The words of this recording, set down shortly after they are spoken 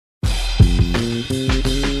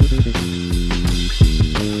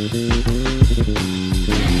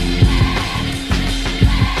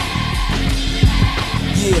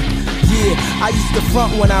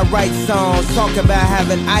front when I write songs, talk about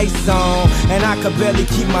having ice on, and I could barely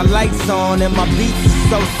keep my lights on, and my beats is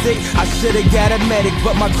so sick, I should've got a medic,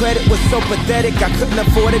 but my credit was so pathetic, I couldn't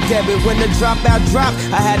afford a debit. When the dropout dropped,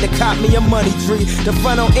 I had to cop me a money tree to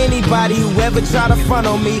front on anybody who ever try to front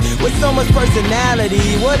on me. With so much personality,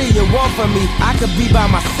 what do you want from me? I could be by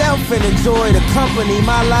myself and enjoy the company.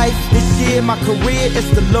 My life, this year, my career, it's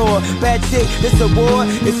the Lord. Bad chick, this award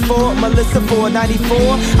is for Melissa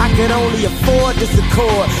 494. I could only afford this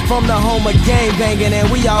accord. From the home of gang banging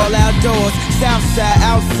and we all outdoors. South side,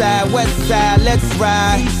 outside, west side, let's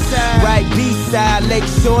ride. East side, right, B-side,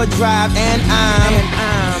 Lakeshore Drive, and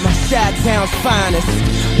I'm Chi-Town's finest.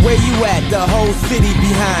 Where you at? The whole city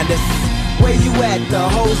behind us. Where you at? The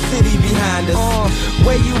whole city behind us.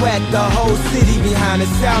 Where you at? The whole city behind us.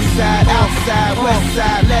 South side, outside, west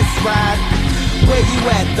side, let's ride. Where you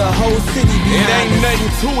at? The whole city behind us. It ain't nothing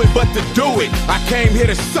to it but to do it. I came here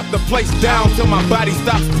to shut the place down till my body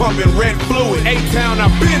stops pumping red fluid. A-Town, I've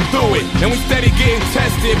been through it, and we steady getting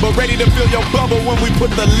tested, but ready to fill your bubble when we put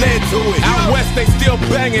the lead to it. Out west they still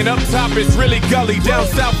banging, up top it's really gully. Down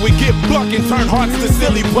south we get buck and turn hearts to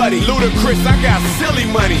silly putty. Ludacris, I got silly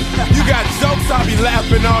money. You got jokes, I'll be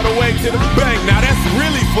laughing all the way to the bank. Now that's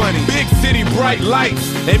really funny. Big city, bright lights,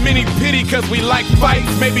 and many pity cause we like fights.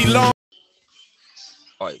 Maybe long.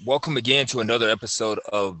 All right, welcome again to another episode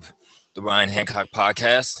of the Ryne Hancock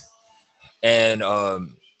podcast. And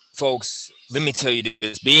folks, let me tell you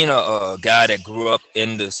this: being a guy that grew up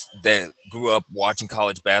watching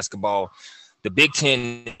college basketball, the Big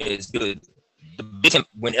Ten is good. The Big Ten,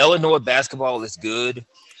 when Illinois basketball is good,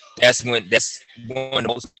 that's one of the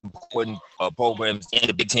most important programs in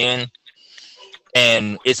the Big Ten.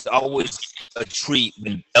 And it's always a treat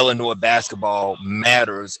when Illinois basketball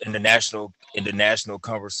matters in the national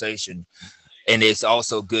conversation, and it's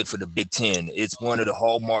also good for the Big Ten. It's one of the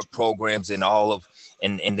hallmark programs in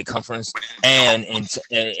the conference, and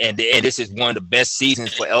this is one of the best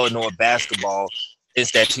seasons for Illinois basketball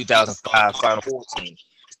since that 2005 Final Four team.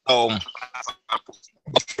 So one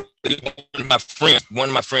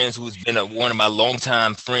of my friends who's been one of my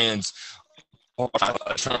longtime friends,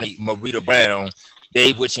 attorney Maurita Brown,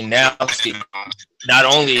 Dave Wischnowsky, not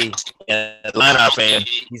only an Atlanta fan,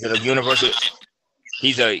 he's a University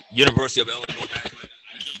of Illinois.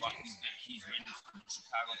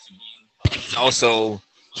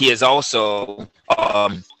 He's also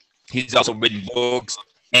written books,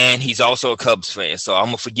 and he's also a Cubs fan. So I'm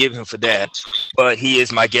gonna forgive him for that. But he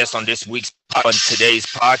is my guest on today's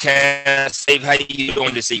podcast. Dave, how you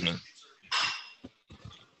doing this evening?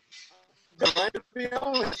 I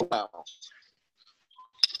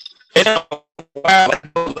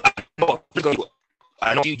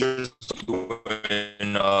know you just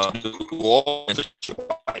in New Orleans.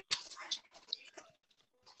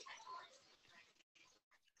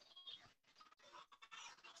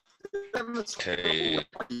 Okay.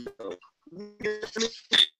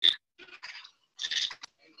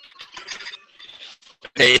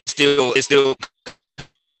 Okay, it's still.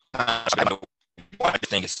 I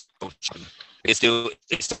think it's so choppy. It's still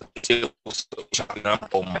so choppy.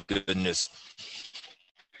 Oh my goodness!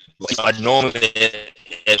 Like normally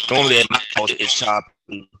at my house it's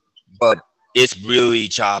choppy, but it's really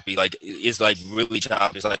choppy. Like it's like really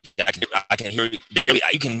choppy. It's like I can hear you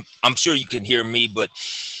can. I'm sure you can hear me, but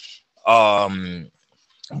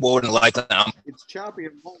more than likely it's choppy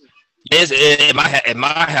at home. Yes, in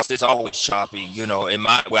my house it's always choppy. You know,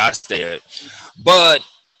 where I stay at, but.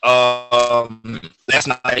 Last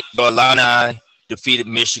night, the Orleanian defeated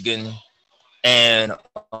Michigan, and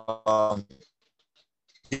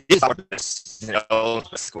this is our best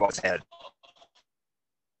squad's had.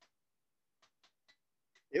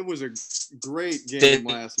 It was a great game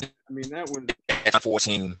last night. I mean, that was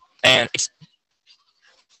 14, and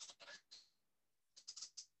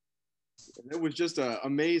it was just an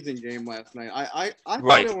amazing game last night. I thought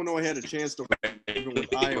right. Illinois had a chance to win even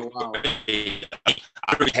with Iowa out.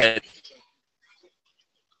 I really had.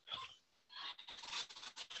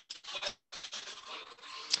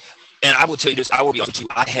 And I will tell you this, I will be honest with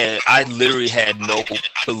you, I literally had no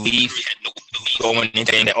belief going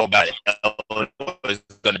into that, God, Illinois is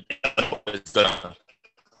gonna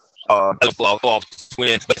fall off to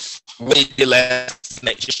win. But what he did last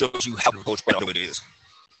night just shows you how good Coach Underwood is.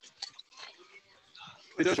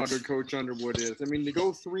 It does how good Coach Underwood is. I mean, to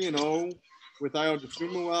go 3-0 with Iowa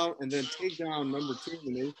out and then take down number 2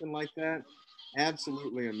 in the nation like that,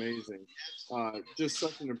 absolutely amazing. Just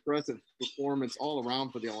such an impressive performance all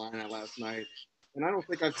around for the Illini last night. And I don't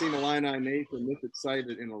think I've seen Illini Nation this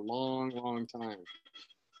excited in a long, long time.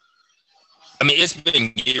 I mean, it's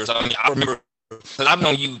been years. I mean, I remember because I've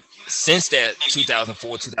known you since that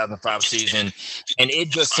 2004, 2005 season, and it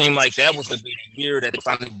just seemed like that was going to be the year that they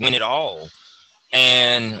finally win it all,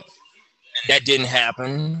 and that didn't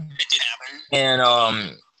happen. And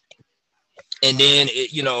then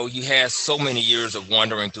you had so many years of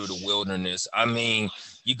wandering through the wilderness. I mean,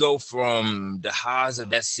 you go from the highs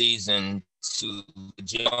of that season to the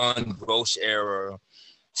John Grosh era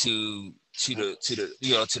to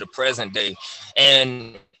the present day,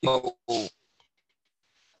 and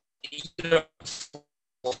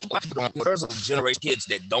there's a generation of kids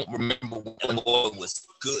that don't remember when oil was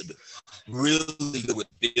good, really good with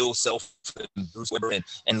Bill Self and Bruce Weber,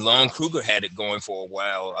 and Lon Kruger had it going for a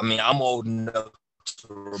while. I mean, I'm old enough to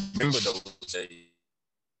remember those days.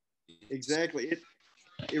 Exactly.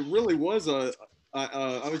 It really was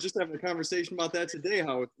I was just having a conversation about that today,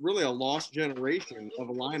 how it's really a lost generation of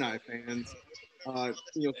Illini fans.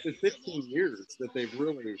 It's been 15 years that they've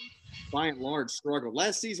really, by and large, struggled.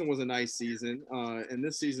 Last season was a nice season, and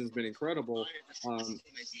this season's been incredible.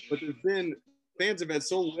 But there's been fans have had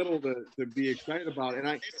so little to be excited about,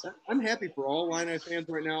 and I'm happy for all Illini fans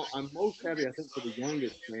right now. I'm most happy, I think, for the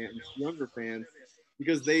younger fans,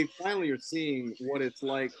 because they finally are seeing what it's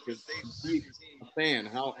like to be a fan,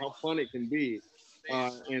 how fun it can be,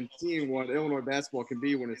 and seeing what Illinois basketball can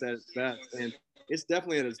be when it's at its best. And it's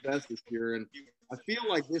definitely at its best this year. And I feel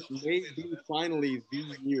like this may be finally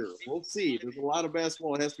the year. We'll see. There's a lot of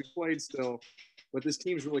basketball that has to be played still, but this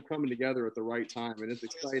team's really coming together at the right time, and it's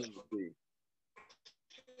exciting to see.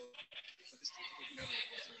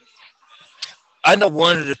 I know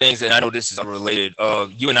one of the things, and I know this is unrelated,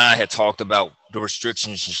 you and I had talked about the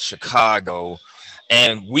restrictions in Chicago,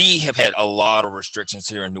 and we have had a lot of restrictions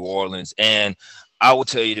here in New Orleans. And I will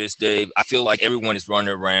tell you this, Dave, I feel like everyone is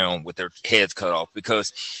running around with their heads cut off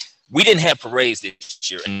because we didn't have parades this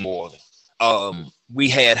year in New Orleans. We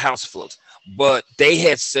had house floats, but they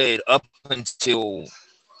had said up until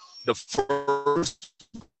the first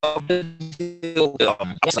like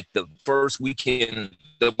the first weekend,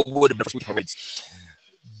 would have been the first week parades.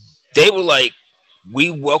 They were like, we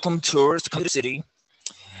welcome tourists to come to the city,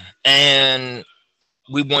 and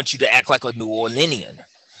we want you to act like a New Orleanian.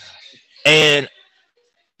 And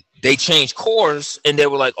they changed course, and they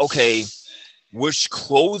were like, okay,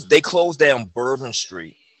 they closed down Bourbon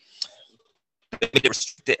Street. They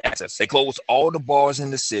restricted access. They closed all the bars in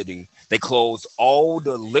the city. They closed all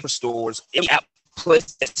the liquor stores. Every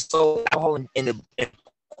place that sold alcohol in the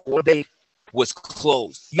quarter day was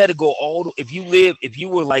closed. You had to go if you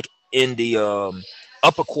were like in the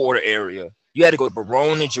upper quarter area, you had to go to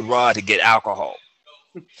Barone and Girard to get alcohol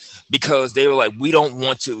because they were like, we don't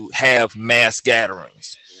want to have mass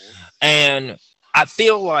gatherings. And I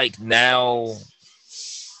feel like now,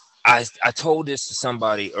 I told this to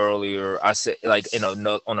somebody earlier. I said, like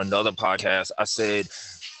on another podcast, I said,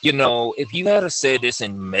 if you had said this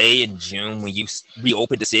in May and June when you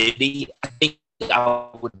reopened the city, I think I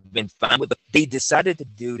would have been fine with it. They decided to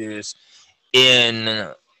do this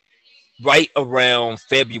in right around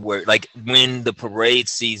February, like when the parade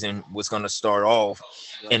season was going to start off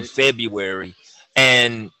in February.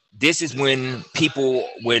 And this is when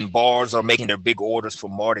bars are making their big orders for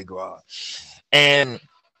Mardi Gras. And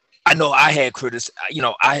I know I had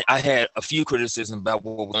I had a few criticisms about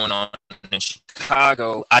what was going on in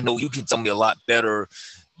Chicago. I know you can tell me a lot better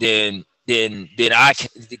than I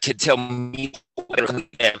can tell me.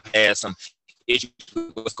 Have had some issues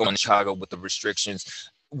with what's going on in Chicago with the restrictions.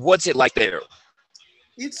 What's it like there?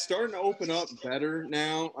 It's starting to open up better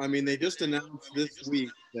now. I mean, they just announced this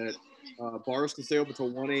week that bars can stay open until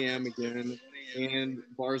 1 a.m. again, and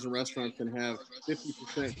bars and restaurants can have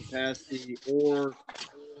 50% capacity or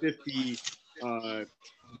 50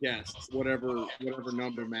 guests, whatever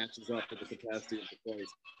number matches up with the capacity of the place.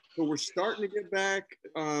 So we're starting to get back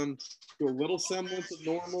to a little semblance of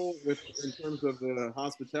normal in terms of the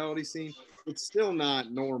hospitality scene. It's still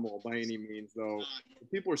not normal by any means, though.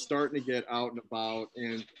 People are starting to get out and about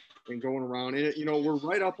and going around. And, we're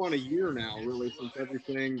right up on a year now, really, since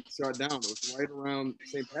everything shut down. It was right around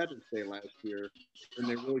St. Patrick's Day last year when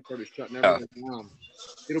they really started shutting everything down.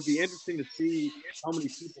 It'll be interesting to see how many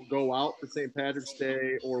people go out for St. Patrick's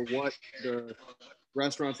Day or what the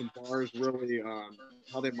restaurants and bars really,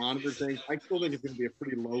 how they monitor things. I still think it's going to be a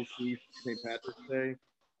pretty low-key St. Patrick's Day.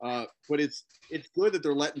 But it's good that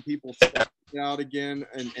they're letting people step out again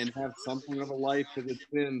and have something of a life, because it's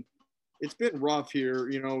been rough here.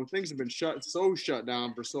 Things have been shut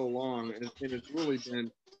down for so long, and it's really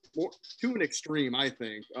been more to an extreme, I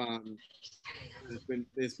think.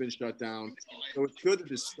 It's been shut down, so it's good that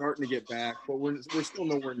it's starting to get back, but we're still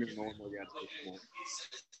nowhere near normal yet at this point.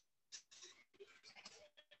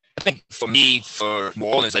 think for me, for New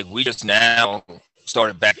Orleans, like we just now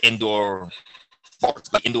started back indoor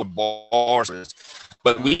bars,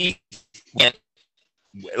 but we went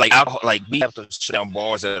like alcohol, like we have to shut down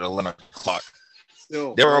bars at 11 o'clock.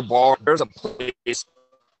 Still, There's a place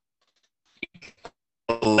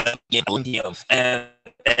 11 p.m. and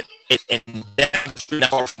that street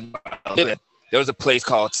far from where I live, there was a place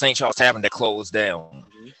called St. Charles Tavern that closed down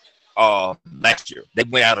last year. They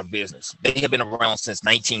went out of business. They have been around since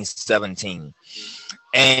 1917,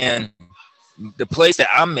 and the place that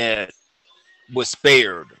I'm at was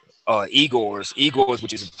spared. Igor's,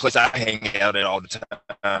 which is a place I hang out at all the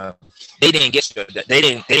time. They didn't get shut. They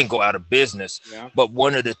didn't go out of business. Yeah. But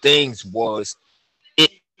one of the things was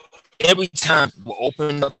every time we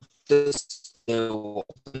open up this, they'll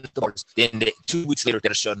open the doors. Then 2 weeks later,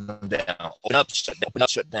 they'll shut them down. Open up,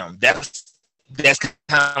 shut down. That's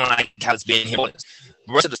kind of like how it's been here.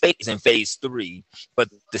 The rest of the state is in phase 3, but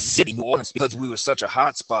the city, New Orleans, because we were such a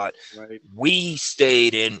hot spot, right, we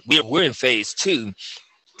stayed in. We're in phase 2.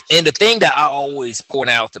 And the thing that I always point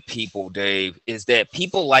out to people, Dave, is that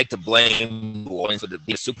people like to blame New Orleans for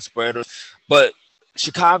being super spreaders, but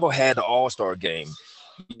Chicago had the All-Star game.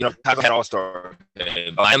 You know, Chicago had All-Star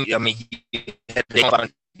game. I mean, there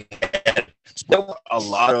were a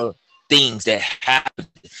lot of things that happened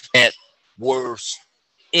that were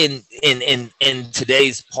in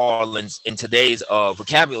today's parlance, in today's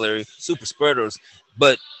vocabulary, super spreaders.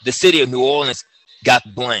 But the city of New Orleans got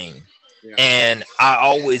blamed. Yeah. And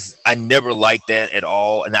I never liked that at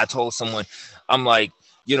all. And I told someone, I'm like,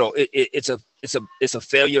 you know, it's a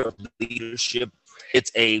failure of leadership.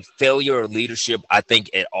 It's a failure of leadership, I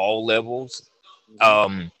think, at all levels.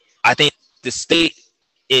 I think the state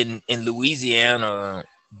in Louisiana,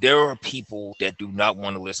 there are people that do not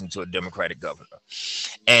want to listen to a Democratic governor.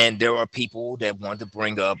 And there are people that want to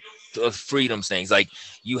bring up the freedoms things. Like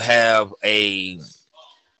you have a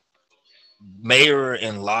mayor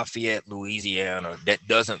in Lafayette, Louisiana, that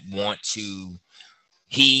doesn't want to.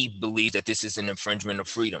 He believes that this is an infringement of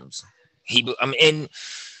freedoms. I'm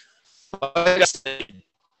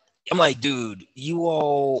like, dude, you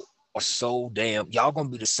all are so damn. Y'all gonna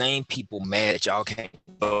be the same people mad that y'all can't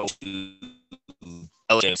go to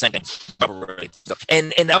LA, same thing.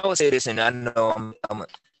 And I would say this, and I know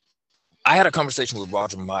I had a conversation with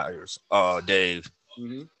Roger Myers, Dave,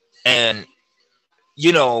 and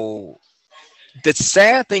you know. The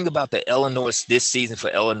sad thing about the Illinois this season for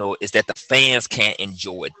Illinois is that the fans can't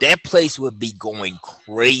enjoy it. That place would be going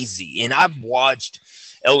crazy. And I've watched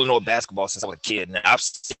Illinois basketball since I was a kid, and I've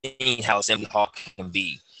seen how Assembly Hall can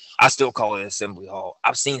be. I still call it Assembly Hall.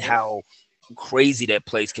 I've seen how crazy that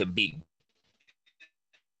place can be.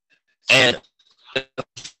 And the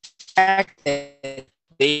fact that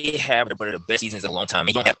they have one of the best seasons in a long time,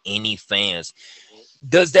 they don't have any fans.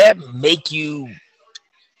 Does that make you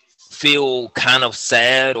feel kind of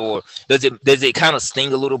sad, or does it kind of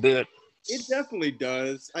sting a little bit? It definitely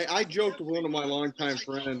does. I joked with one of my longtime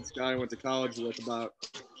friends, guy I went to college with, about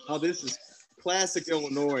how this is classic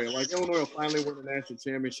Illinois. Like Illinois will finally win the national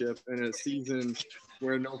championship in a season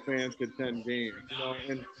where no fans could attend games. You know,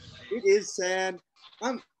 and it is sad.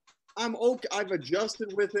 I'm okay. I've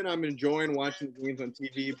adjusted with it. I'm enjoying watching the games on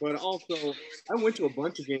TV, but also I went to a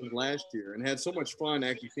bunch of games last year and had so much fun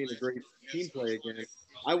actually seeing a great team play again.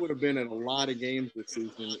 I would have been at a lot of games this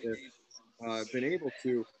season if I've been able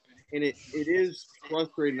to. And it is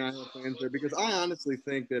frustrating not having fans there, because I honestly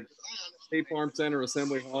think that State Farm Center,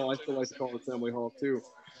 Assembly Hall, I still like to call it Assembly Hall too,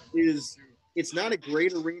 it's not a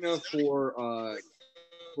great arena for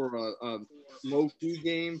a low-key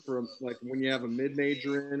game, for like when you have a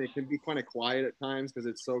mid-major in. It can be kind of quiet at times because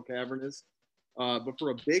it's so cavernous. But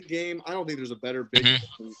for a big game, I don't think there's a better big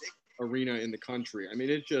arena in the country. I mean,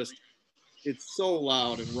 it's so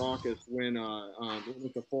loud and raucous when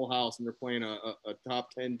it's a full house and they're playing a top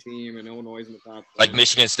 10 team and Illinois is in the top 10. Like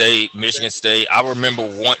Michigan State. I remember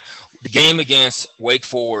the game against Wake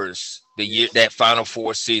Forest, that Final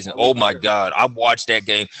Four season. Oh my God, I watched that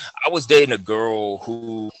game. I was dating a girl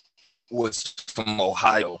who was from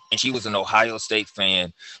Ohio, and she was an Ohio State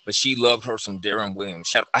fan, but she loved her some Darren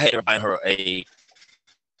Williams. I had to buy her a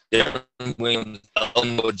Darren Williams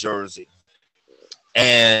Illinois jersey,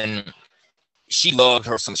 and she loved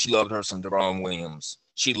her some Deron Williams.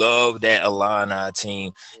 She loved that Illini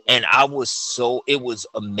team. And it was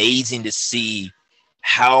amazing to see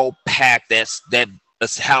how packed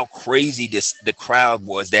how crazy the crowd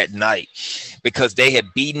was that night, because they had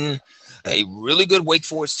beaten a really good Wake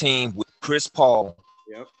Forest team with Chris Paul.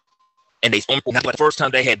 Yep. And they like the first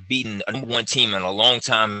time they had beaten a number one team in a long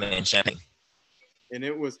time in Champaign. And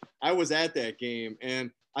I was at that game, and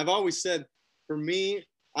I've always said, for me,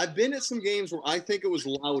 I've been at some games where I think it was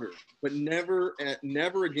louder, but never a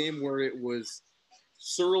game where it was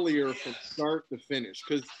surlier from start to finish.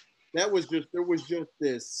 Because there was just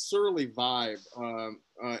this surly vibe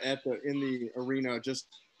in the arena, just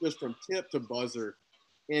from tip to buzzer.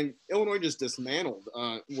 And Illinois just dismantled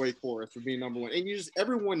Wake Forest for being number one. And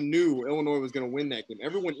everyone knew Illinois was going to win that game.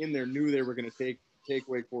 Everyone in there knew they were going to take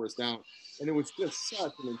Wake Forest down. And it was just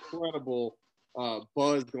such an incredible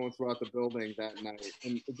buzz going throughout the building that night.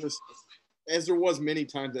 And just as there was many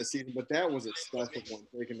times that season, but that was a special one,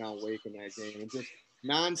 taking down Wake in that game. And just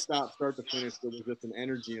nonstop start to finish, there was just an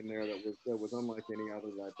energy in there that was unlike any other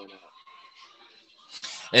that I've been at.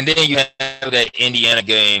 And then you have that Indiana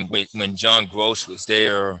game when John Gross was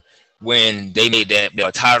there, when they made that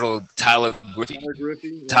Tyler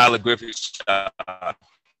Griffey shot.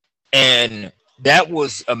 And that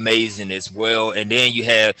was amazing as well. And then you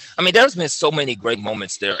have, I mean, there's been so many great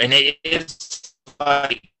moments there. And it's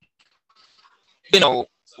like, you know,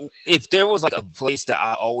 if there was like a place that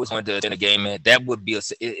I always wanted to attend a game at, that would be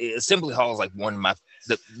Assembly Hall is like one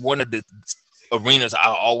of the arenas I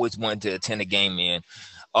always wanted to attend a game in.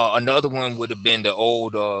 Another one would have been the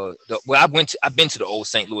old. I've been to the old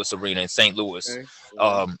St. Louis Arena in St. Louis,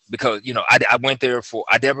 okay. Because you know I went there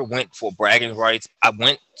I never went for bragging rights. I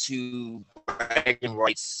went to bragging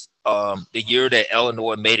rights the year that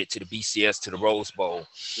Illinois made it to the BCS, to the Rose Bowl,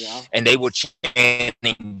 and they were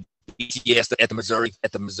chanting BCS at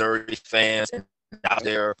the Missouri fans and out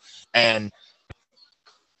there, and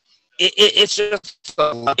it's just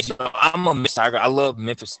you know, I'm a Miss Tiger. I love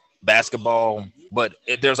Memphis basketball, but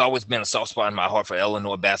there's always been a soft spot in my heart for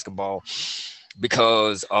Illinois basketball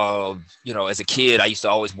because of, you know, as a kid I used to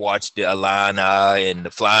always watch the Illini and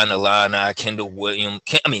the Flying Illini, Kendall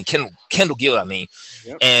Gill,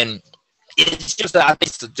 yep. And it's just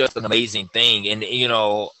an amazing thing, and you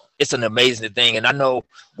know, it's an amazing thing. And I know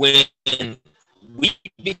when we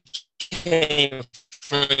became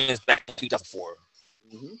friends back in 2004,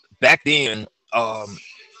 back then,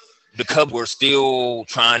 the Cubs were still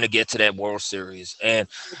trying to get to that World Series, and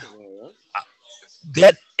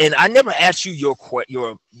I never asked you what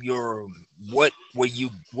was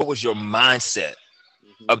your mindset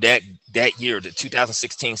of that year, the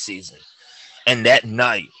 2016 season, and that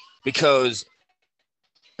night, because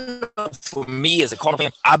for me as a Cardinal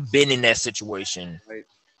fan, I've been in that situation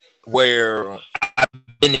where I've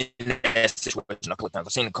been in that situation a couple of times.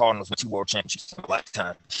 I've seen the Cardinals win 2 world championships in a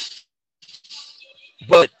lifetime.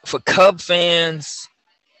 But for Cub fans,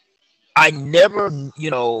 they never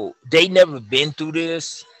been through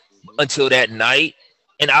this until that night.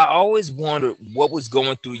 And I always wondered what was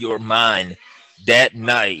going through your mind that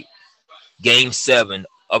night, Game 7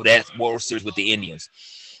 of that World Series with the Indians.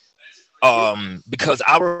 Because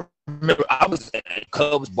I remember I was at a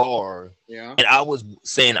Cubs bar, and I was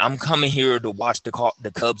saying, I'm coming here to watch the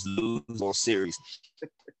Cubs lose the World Series.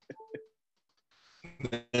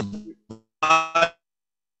 Home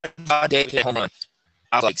run.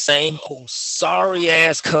 I was like, same old sorry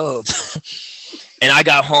ass Cubs. And I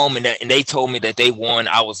got home and they told me that they won.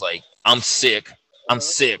 I was like, I'm sick. I'm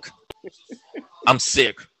sick. I'm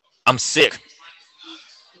sick. I'm sick.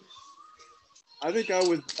 I think I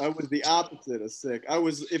was the opposite of sick. I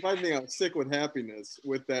was sick with happiness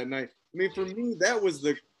with that night. I mean, for me, that was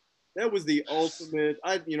the ultimate.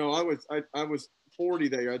 I was 40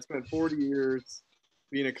 there. I'd spent 40 years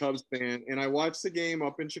being a Cubs fan, and I watched the game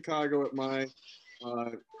up in Chicago at my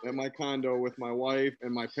condo with my wife,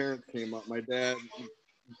 and my parents came up. My dad,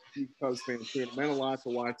 he's a Cubs fan too. It meant a lot to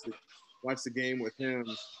watch the game with him,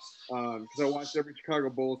 because I watched every Chicago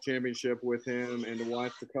Bulls championship with him, and to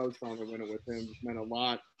watch the Cubs finally win it with him just meant a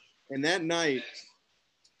lot. And that night,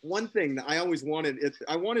 one thing that I always wanted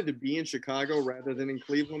I wanted to be in Chicago rather than in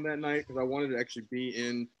Cleveland that night, because I wanted to actually be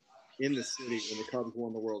in the city when the Cubs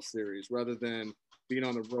won the World Series rather than being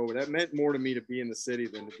on the road. That meant more to me to be in the city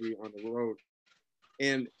than to be on the road.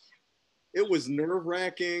 And it was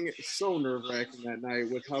nerve-wracking, so nerve-wracking that night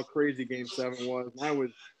with how crazy Game 7 was. And I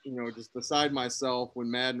was, just beside myself when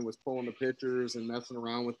Madden was pulling the pitchers and messing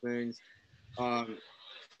around with things.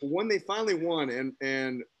 When they finally won,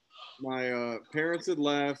 and my parents had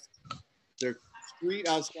left, the street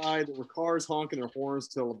outside, there were cars honking their horns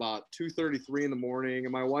till about 2:33 in the morning,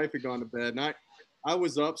 and my wife had gone to bed. And I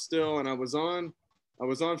was up still, and I was on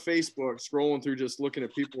Facebook scrolling through, just looking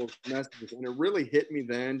at people's messages, and it really hit me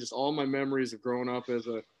then, just all my memories of growing up as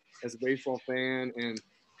a baseball fan and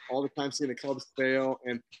all the time seeing the Cubs fail.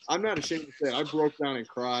 And I'm not ashamed to say I broke down and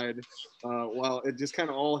cried while it just kind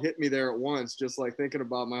of all hit me there at once, just like thinking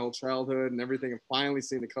about my whole childhood and everything and finally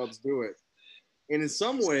seeing the Cubs do it. And in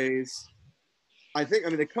some ways, I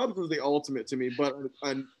mean, the Cubs was the ultimate to me, but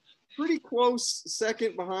a pretty close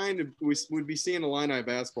second behind would be seeing Illini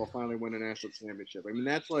basketball finally win a national championship. I mean,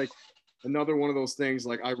 that's like another one of those things,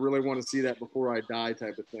 like I really want to see that before I die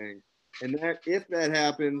type of thing. And that if that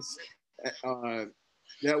happens,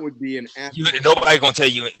 that would be an absolute. Nobody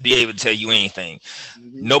gonna be able to tell you anything.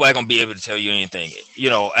 Mm-hmm. Nobody gonna be able to tell you anything. You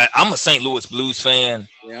know, I'm a St. Louis Blues fan,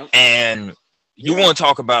 and you want to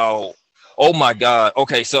talk about, oh my God.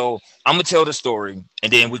 Okay, so I'm gonna tell the story,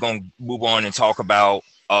 and then we're gonna move on and talk about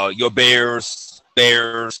your Bears,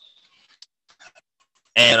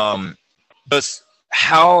 and just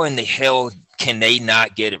how in the hell can they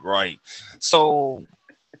not get it right? So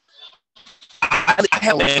I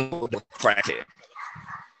had a landlord, a crackhead,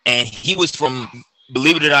 and he was from,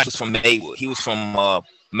 believe it or not, he was from Maywood. He was from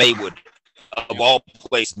Maywood, of all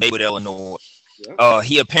places, Maywood, Illinois. Yep.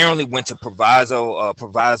 He apparently went to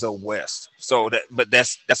Proviso West. So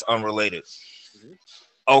that's unrelated. Mm-hmm.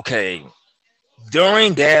 Okay,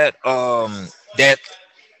 during that that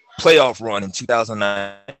playoff run in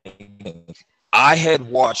 2009, I had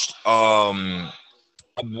watched I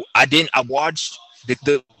watched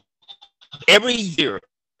the every year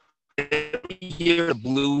the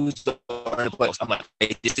Blues are in the playoffs. I'm like,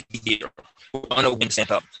 hey, this is the year we're gonna win the Stanley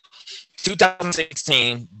Cup.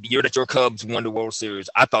 2016, the year that your Cubs won the World Series,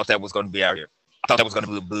 I thought that was going to be our year. I thought that was going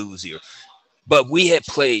to be the Blues year. But we had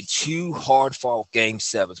played 2 hard-fought Game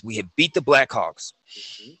 7s. We had beat the Blackhawks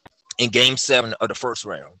in Game 7 of the first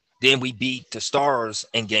round. Then we beat the Stars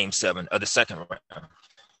in Game 7 of the second round.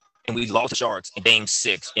 And we lost the Sharks in Game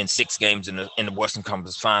 6 in 6 games in the Western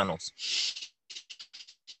Conference Finals.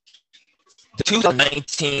 The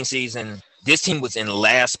 2019 season, this team was in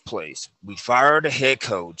last place. We fired the head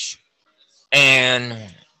coach, and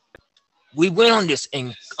we went on this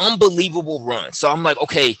unbelievable run. So I'm like,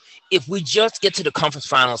 okay, if we just get to the conference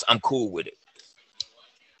finals, I'm cool with it.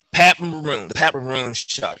 The Pat Maroon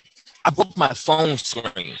shot. I broke my phone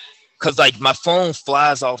screen because, like, my phone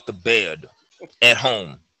flies off the bed at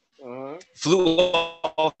home. Flew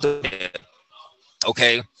off the bed.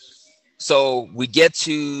 Okay. So we get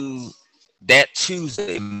to that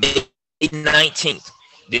Tuesday, May 19th.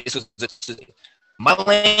 This was my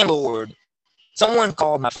landlord. Someone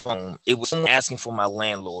called my phone. It was someone asking for my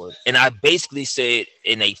landlord. And I basically said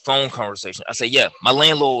in a phone conversation, I said, yeah, my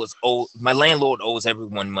landlord owes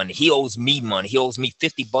everyone money. He owes me money. He owes me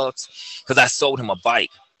 $50 because I sold him a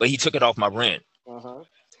bike, but he took it off my rent.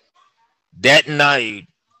 That night,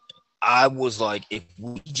 I was like, if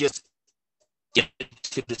we just get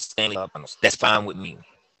to the Stanley Cup Finals, that's fine with me.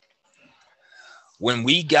 When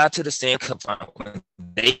we got to the Stanley Cup Finals, when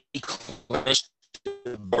they clinched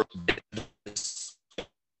the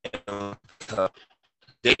Cup,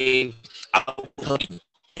 I hugged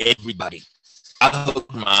everybody. I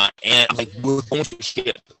hugged my aunt. I'm like, we're going to the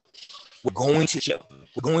ship. We're going to the ship.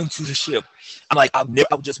 We're going to the ship. I'm like, I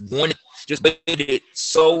just waited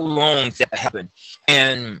so long that happened.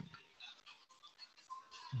 And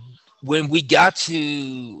when we got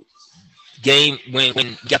to when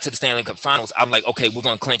we got to the Stanley Cup Finals, I'm like, okay, we're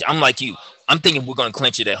gonna clinch. I'm like you. I'm thinking we're gonna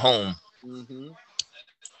clinch it at home.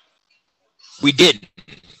 We didn't.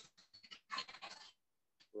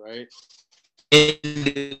 Right.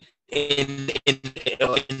 And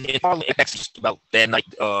about that night,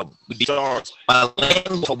 with the Stars, my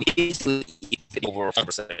landlord told me basically over a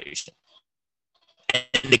conversation.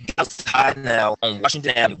 And the guys hiding now on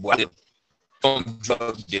Washington Avenue from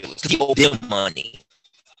drug dealers. He owed them money.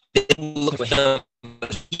 They were looking for him.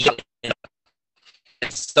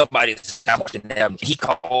 Somebody's Washington Avenue. He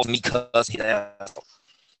called me because he asked.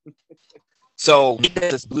 So we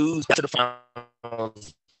got this Blues got to the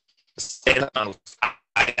finals. I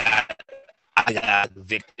got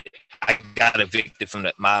evicted. I got evicted from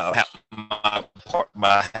my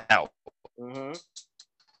house.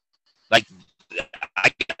 Like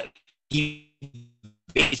he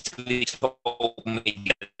basically told me to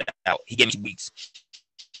get out. He gave me 2 weeks.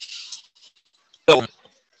 So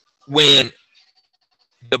when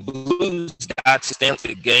the Blues got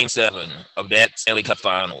to Game 7 of that Stanley Cup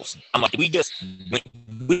Finals, I'm like, look, if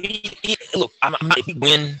we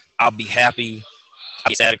win, I'll be happy. I'll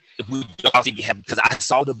be sad. If we don't, I'll be happy because I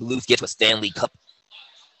saw the Blues get to a Stanley Cup.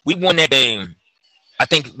 We won that game. I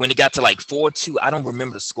think when it got to like 4-2, I don't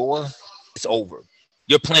remember the score. It's over.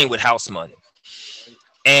 You're playing with house money.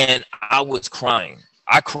 And I was crying.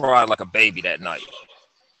 I cried like a baby that night.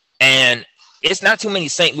 And it's not too many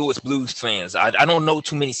St. Louis Blues fans. I don't know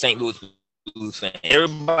too many St. Louis Blues fan.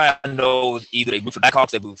 Everybody knows either they root for the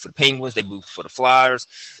Blackhawks, they root for the Penguins, they root for the Flyers,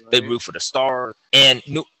 they root for the Stars. And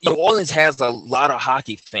New Orleans has a lot of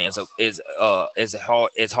hockey fans. As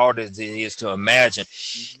hard as it is to imagine,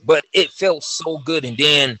 but it felt so good. And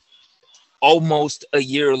then almost a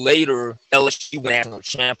year later, LSU won national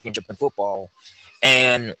championship in football,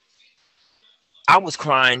 and I was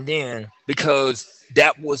crying then because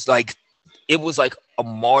it was like a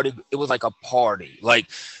party. Like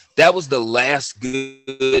that was the last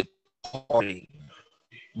good party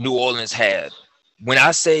New Orleans had. When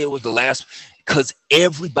I say it was the last, because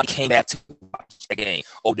everybody came back to watch the game.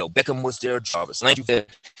 Odell Beckham was there, Jarvis Landry was there.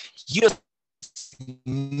 You just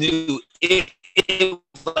knew it was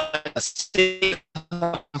like a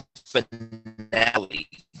sitcom finale.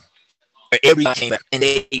 Everybody came back and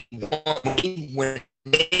they won. When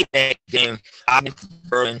they that game, I went to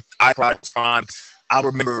Berlin. I cried time. I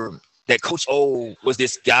remember that Coach O was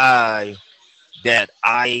this guy that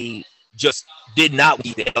I just did not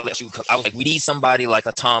need the LSU. I was like, we need somebody like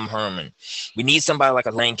a Tom Herman. We need somebody like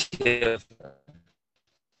a Lane Kiffin.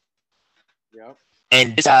 Yep.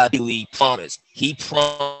 And this guy really promised. He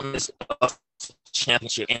promised us a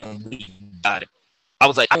championship, and we got it. I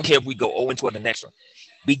was like, I don't care if we go 0-2 the next one.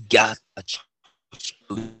 We got a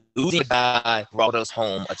championship. Losing guy brought us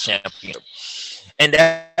home a championship. And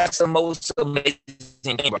that's the most amazing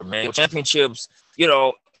thing, man. Championships, they're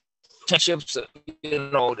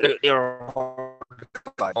hard.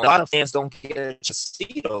 A lot of fans don't get to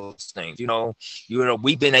see those things.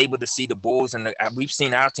 We've been able to see the Bulls, and we've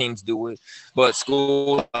seen our teams do it. But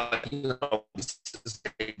school, you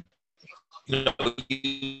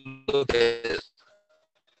look at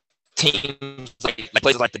teams like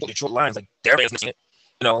places like the Detroit Lions, like they're missing it.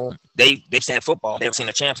 They've seen football, they've seen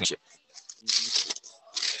a championship.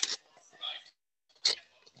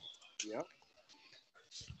 Yep.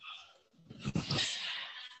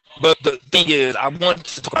 But the thing is, I want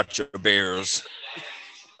to talk about your Bears.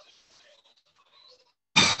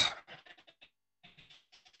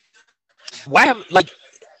 Why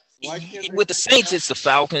with the Saints, it's the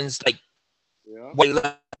Falcons. Like, yeah.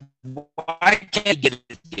 Why can't get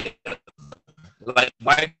it together? Like,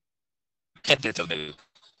 why can't they tell me?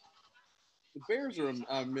 The Bears are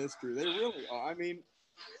a mystery. They really are. I mean,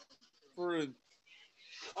 for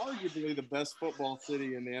arguably the best football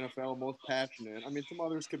city in the NFL, most passionate. I mean, some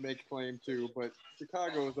others could make claim too, but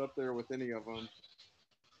Chicago is up there with any of them.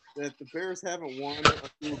 That the Bears haven't won a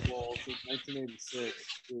Super Bowl since 1986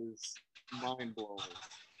 is mind-blowing.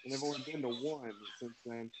 And they've only been to one since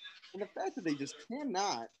then. And the fact that they just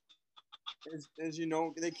cannot, as you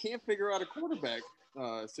know, they can't figure out a quarterback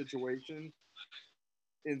situation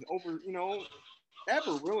is over,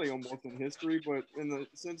 ever really almost in history, but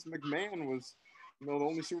since McMahon was, the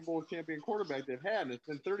only Super Bowl champion quarterback they've had, and it's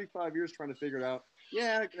been 35 years trying to figure it out.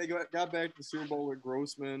 Yeah, they got back to the Super Bowl with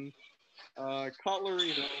Grossman. Cutler,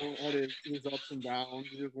 had his ups and downs.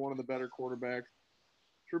 He was one of the better quarterbacks.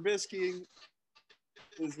 Trubisky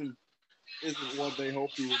isn't what they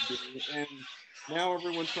hoped he would be, and now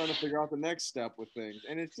everyone's trying to figure out the next step with things.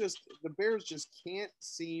 And it's just the Bears just can't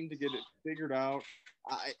seem to get it figured out.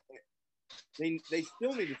 They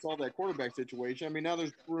still need to solve that quarterback situation. I mean, now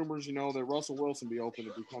there's rumors, that Russell Wilson be open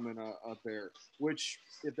to becoming a Bear, which,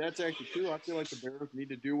 if that's actually true, I feel like the Bears need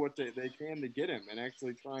to do what they can to get him and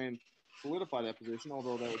actually try and solidify that position,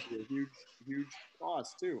 although that would be a huge, huge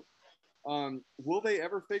cost too. Will they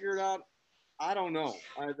ever figure it out? I don't know.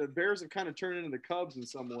 The Bears have kind of turned into the Cubs in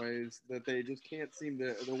some ways, that they just can't seem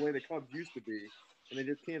to, the way the Cubs used to be, and they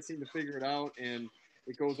just can't seem to figure it out, and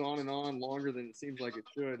it goes on and on longer than it seems like it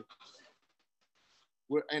should.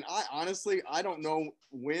 And I don't know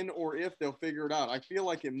when or if they'll figure it out. I feel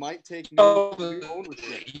like it might take new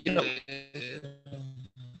ownership.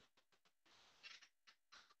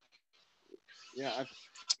 Yeah,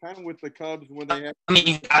 kind of with the Cubs when they have. I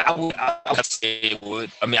mean, I would say it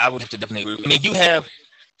would. I mean, I would have to definitely agree. I mean,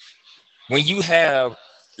 when you have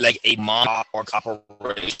like a mom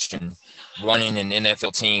operation running an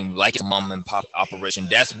NFL team like a mom and pop operation,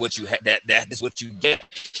 that's what you have. That is what you get.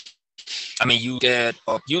 I mean, you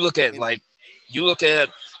look at the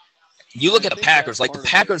Packers. Like, the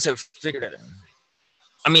Packers have figured it out.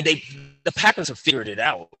 I mean, the Packers have figured it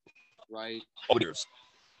out. Right. Over years.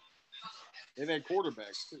 They've had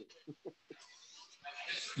quarterbacks too.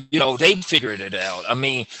 They figured it out. I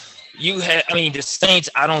mean, the Saints,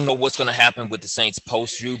 I don't know what's going to happen with the Saints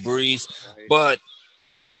post Drew Brees, right. But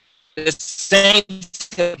the Saints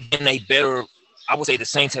have been I would say the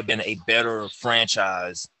Saints have been a better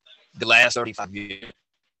franchise the last 35 years.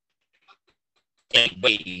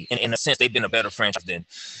 In a sense, they've been a better franchise than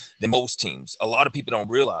most teams. A lot of people don't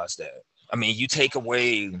realize that. I mean, you take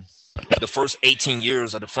away the first 18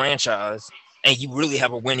 years of the franchise, and you really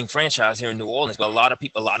have a winning franchise here in New Orleans. But a lot of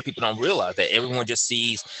people don't realize that. Everyone just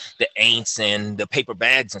sees the Aints and the paper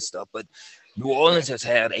bags and stuff. But New Orleans has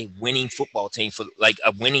had a winning football team for like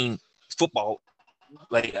a winning football,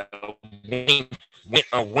 like a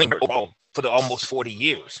winner overall for the almost 40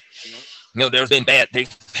 years. You know, they've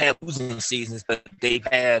had losing seasons, but they've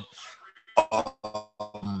had an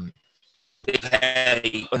overall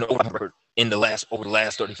record in over the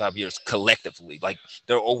last 35 years collectively. Like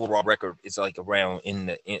their overall record is like around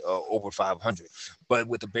over 500. But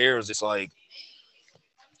with the Bears, it's like,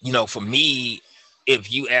 you know, for me,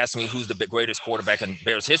 if you ask me who's the greatest quarterback in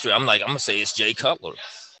Bears history, I'm gonna say it's Jay Cutler.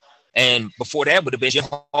 And before that would have been Jim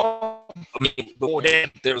Harbaugh. I mean, before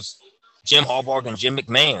that, there's Jim Harbaugh and Jim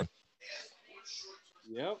McMahon.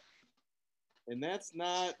 Yep. And that's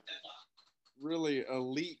not really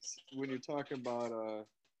elite when you're talking about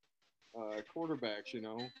quarterbacks, you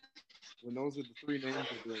know, when those are the three names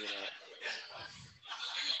you're bringing up.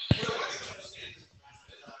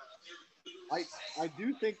 I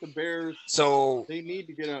do think the Bears, they need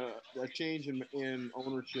to get a change in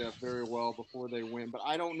ownership very well before they win. But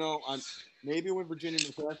I don't know. Maybe when Virginia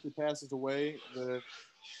McCaskey passes away, the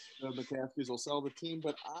McCaskies will sell the team.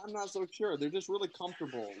 But I'm not so sure. They're just really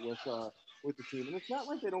comfortable with the team. And it's not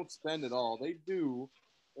like they don't spend at all. They do.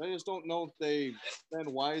 I just don't know if they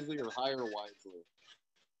spend wisely or hire wisely.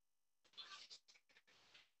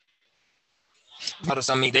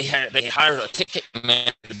 I mean, they hired a ticket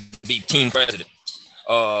manager to be team president.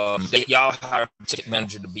 Y'all hired a ticket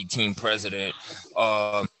manager to be team president.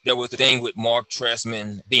 There was the thing with Mark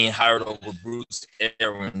Trestman being hired over Bruce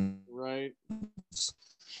Arians. Right.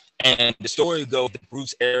 And the story goes that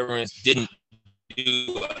Bruce Arians didn't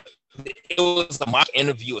do it was a mock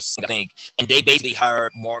interview, I think, and they basically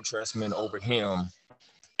hired Mark Trestman over him.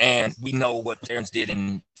 And we know what Arians did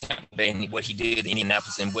in Tampa Bay and what he did in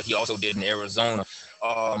Indianapolis and what he also did in Arizona.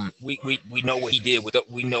 We know what he did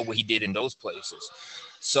we know what he did in those places.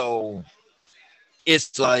 So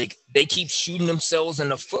it's like they keep shooting themselves in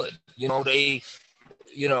the foot. You know,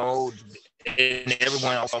 and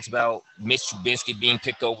everyone else talks about Mitch Trubisky being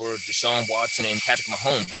picked over Deshaun Watson and Patrick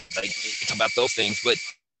Mahomes. Like, it's about those things. But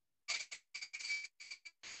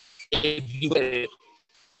if you look at it,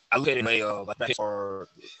 I look at it like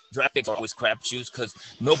draft picks are always crapshoots because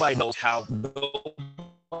nobody knows how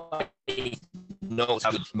Mahomes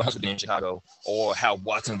would have been in Chicago or how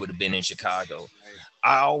Watson would have been in Chicago.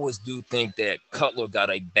 I always do think that Cutler got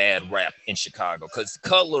a bad rap in Chicago because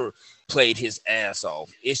Cutler played his ass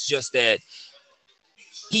off. It's just that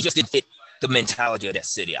he just didn't fit the mentality of that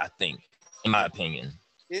city, I think, in my opinion.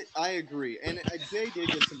 I agree. And Jay did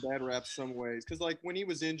get some bad raps some ways because, like, when he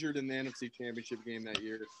was injured in the NFC Championship game that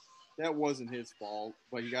year, that wasn't his fault,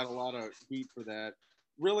 but he got a lot of heat for that.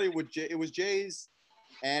 Really, it was Jay's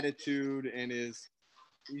attitude and he's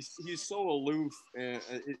so aloof, and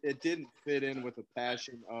it didn't fit in with the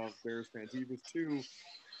passion of Bears fans. He was too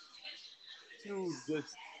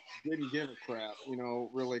just didn't give a crap, you know,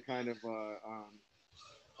 really kind of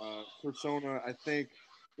persona. I think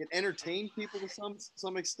it entertained people to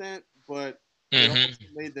some extent, but it also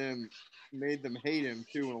made them hate him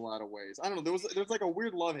too in a lot of ways. I don't know. There's like a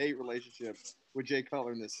weird love-hate relationship with Jay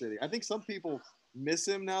Cutler in this city. I think some people miss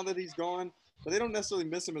him now that he's gone, but they don't necessarily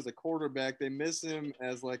miss him as a quarterback. They miss him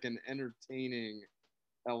as like an entertaining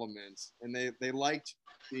element, and they liked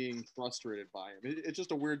being frustrated by him. It's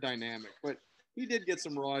just a weird dynamic, but he did get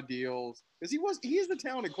some raw deals because he is the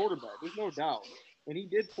talented quarterback. There's no doubt, and he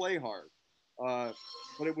did play hard. But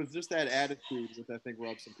it was just that attitude that I think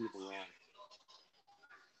rubbed some people wrong.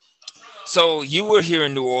 So you were here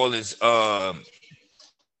in New Orleans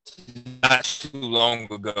not too long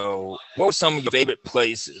ago. What were some of your favorite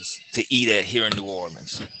places to eat at here in New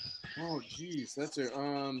Orleans? Oh, geez, that's it.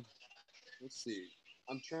 Let's see.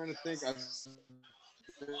 I'm trying to think.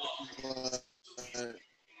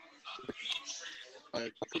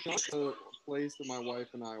 The place that my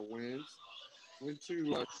wife and I went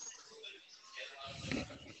to.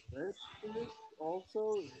 That's it.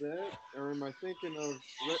 Also, that, or am I thinking of?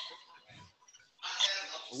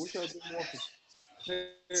 I wish I'd been more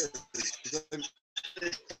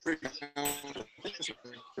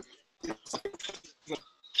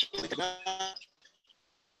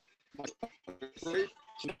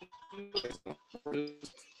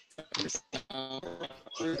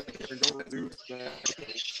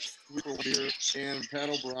and Pat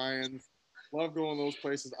O'Brien's. Love going to those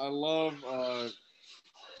places. I love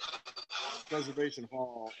Preservation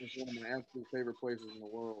Hall. It's one of my absolute favorite places in the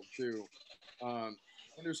world too. And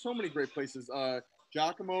there's so many great places.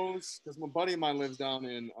 Giacomo's, because my buddy of mine lives down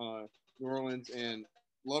in New Orleans, and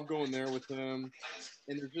love going there with him.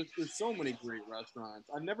 And there's so many great restaurants.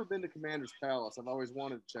 I've never been to Commander's Palace. I've always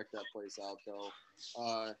wanted to check that place out though.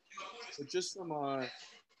 But just some I'm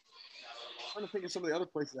trying to think of some of the other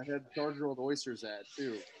places I had char-grilled oysters at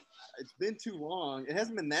too. It's been too long. It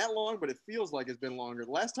hasn't been that long, but it feels like it's been longer.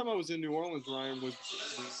 The last time I was in New Orleans, Ryne, was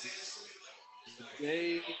the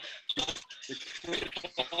day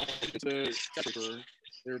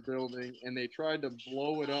they're building, and they tried to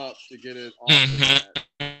blow it up to get it off of that.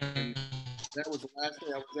 And that was the last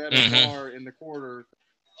day I was at a bar in the quarter,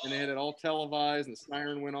 and they had it all televised, and the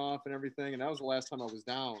siren went off and everything, and that was the last time I was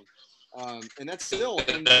down. And that's still,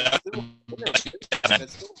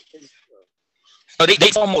 Oh, they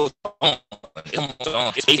almost on.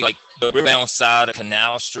 It's basically like the rebound side of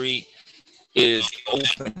Canal Street is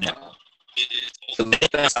open now. The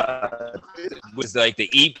lakebound side was like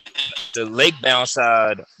the lakebound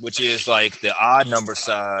side, which is like the odd number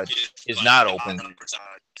side, is not open.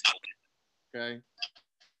 Okay.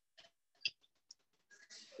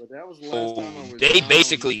 But that was the last time I was they down.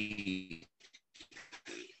 Basically,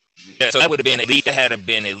 yeah, so that would have been at least, that had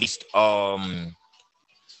been at least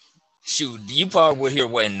shoot, you probably were here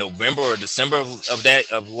what, in November or December of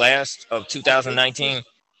 2019.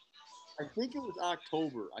 I think it was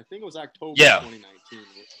October. Yeah. 2019.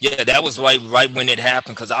 Yeah, that was right when it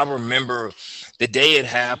happened, because I remember the day it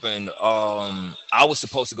happened. I was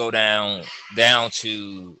supposed to go down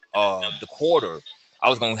to the quarter. I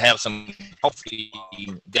was gonna have some coffee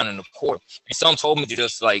down in the quarter, and some told me to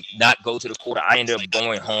just like not go to the quarter. I ended up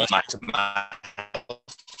going home to my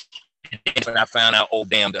and I found out, oh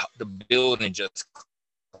damn, the building just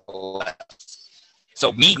collapsed.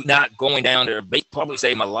 So me not going down there probably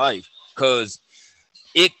saved my life, because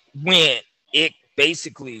it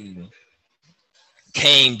basically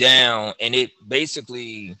came down, and it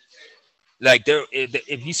basically, like,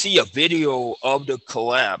 if you see a video of the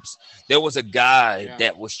collapse, there was a guy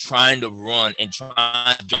that was trying to run and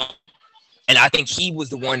trying to jump, and I think he was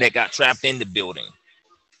the one that got trapped in the building.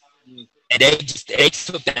 And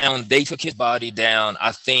they took his body down.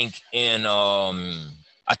 I think it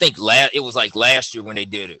was like last year when they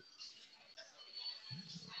did it.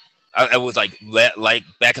 It was like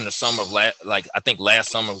back in the summer of I think last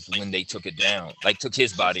summer was when they took it down, like took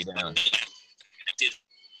his body down.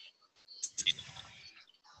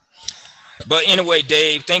 But anyway,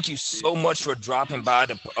 Dave, thank you so much for dropping by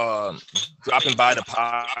the podcast.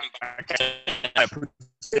 I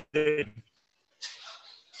appreciate it.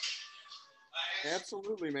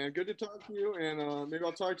 Absolutely, man. Good to talk to you, and maybe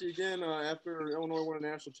I'll talk to you again after Illinois won a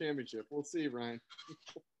national championship. We'll see, Ryne.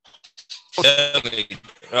 Definitely.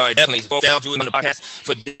 All right, definitely. Spoke down to on the podcast.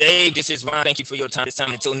 For Dave, this is Ryne. Thank you for your time this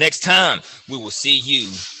time. Until next time, we will see you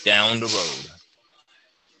down the road.